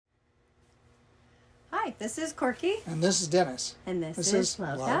Hi, this is Corky. And this is Dennis. And this is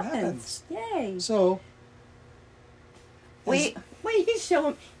Love Happens. Yay. So, wait, he's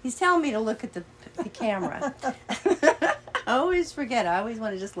telling me to look at the camera. I always forget. I always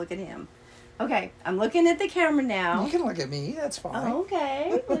want to just look at him. Okay, I'm looking at the camera now. You can look at me. That's fine.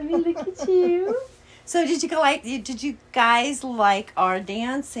 Okay, let me look at you. So did you guys like our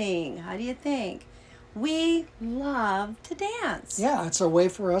dancing? How do you think? We love to dance. Yeah, it's a way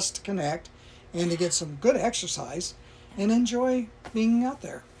for us to connect and to get some good exercise and enjoy being out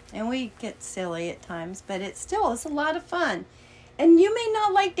there. And we get silly at times, but it's a lot of fun. And you may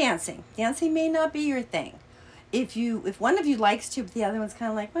not like dancing. Dancing may not be your thing. If one of you likes to, but the other one's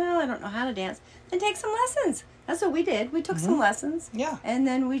kind of like, well, I don't know how to dance, then take some lessons. That's what we did. We took some lessons. Yeah. And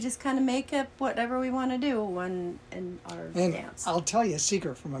then we just kind of make up whatever we want to do in our dance. I'll tell you a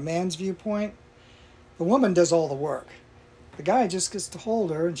secret from a man's viewpoint. The woman does all the work. The guy just gets to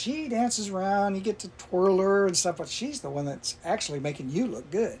hold her, and she dances around. You get to twirl her and stuff, but she's the one that's actually making you look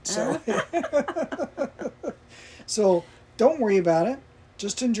good. So, so don't worry about it.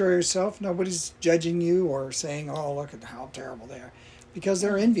 Just enjoy yourself. Nobody's judging you or saying, "Oh, look at how terrible they are," because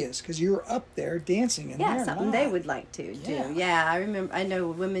they're envious because you're up there dancing and they're something not. they would like to do. Yeah, I know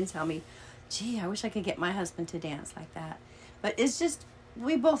women tell me, "Gee, I wish I could get my husband to dance like that," but it's just.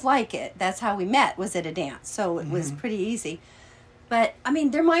 We both like it. That's how we met, was at a dance. So it was pretty easy. But, I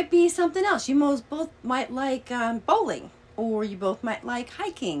mean, there might be something else. You both might like bowling. Or you both might like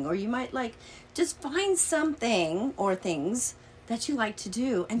hiking. Or you might like just find something or things that you like to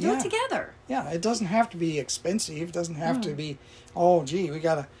do and do it together. Yeah, it doesn't have to be expensive. It doesn't have to be, oh, gee, we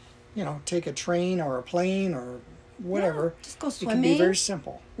got to, take a train or a plane or whatever. Yeah, just go swimming. It can be very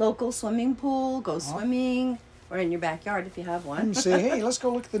simple. Local swimming pool, go swimming. Or in your backyard if you have one. And say, hey, let's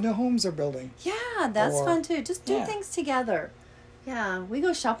go look at the new homes they're building. Yeah, that's fun too. Just do things together. Yeah, we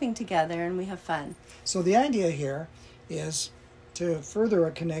go shopping together and we have fun. So the idea here is to further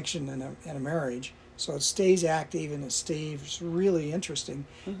a connection in a marriage, so it stays active and it stays really interesting,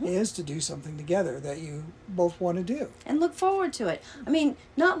 is to do something together that you both want to do. And look forward to it. I mean,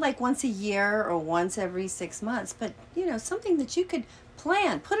 not like once a year or once every 6 months, but, something that you could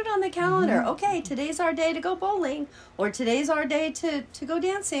plan. Put it on the calendar. Okay, today's our day to go bowling, or today's our day to go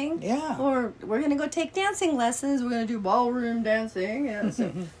dancing. Yeah. Or we're going to go take dancing lessons. We're going to do ballroom dancing. Yeah,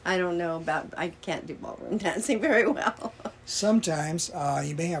 so I don't know I can't do ballroom dancing very well. Sometimes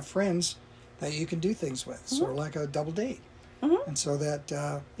you may have friends that you can do things with, sort of like a double date. And so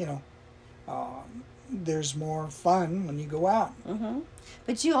that, there's more fun when you go out.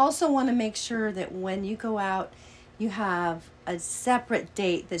 But you also want to make sure that when you go out, you have a separate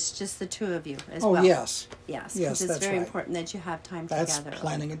date that's just the two of you as well. Oh, yes. Yes, because it's very important that you have time together. That's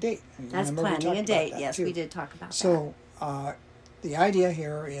planning a date. That's planning a date. Yes, we did talk about that. So the idea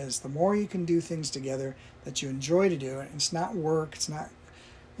here is the more you can do things together that you enjoy to do, it's not work, it's not,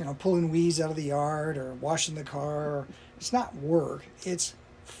 pulling weeds out of the yard or washing the car. It's not work, it's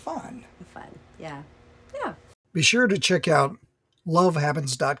fun. Fun, yeah. Yeah. Be sure to check out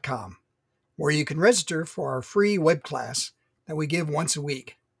lovehappens.com, where you can register for our free web class that we give once a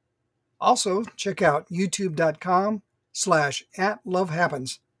week. Also, check out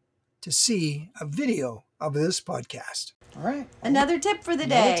youtube.com/@lovehappens to see a video of this podcast. All right. Another tip for the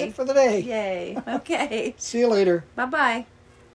day. Another tip for the day. Yay. Okay. See you later. Bye-bye.